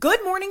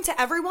Good morning to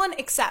everyone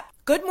except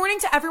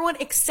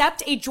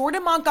a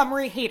Jordan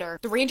Montgomery hater.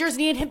 The Rangers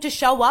needed him to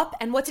show up,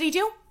 and what did he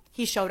do?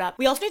 He showed up.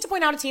 We also need to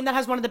point out a team that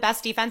has one of the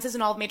best defenses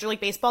in all of Major League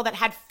Baseball that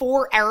had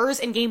 4 errors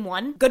in game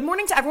 1. Good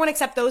morning to everyone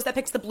except those that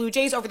picked the Blue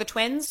Jays over the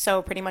Twins,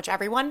 so pretty much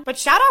everyone. But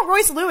shout out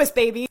Royce Lewis,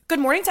 baby. Good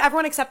morning to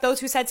everyone except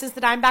those who said since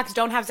the Diamondbacks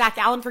don't have Zach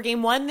Allen for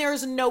game 1,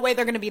 there's no way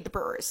they're going to beat the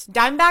Brewers.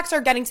 Diamondbacks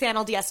are getting to the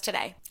NLDS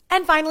today.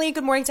 And finally,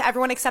 good morning to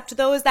everyone except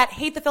those that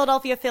hate the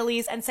Philadelphia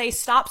Phillies and say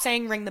stop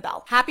saying ring the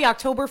bell. Happy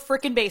October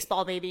frickin'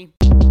 baseball, baby.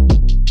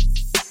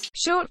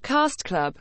 Shortcast Club.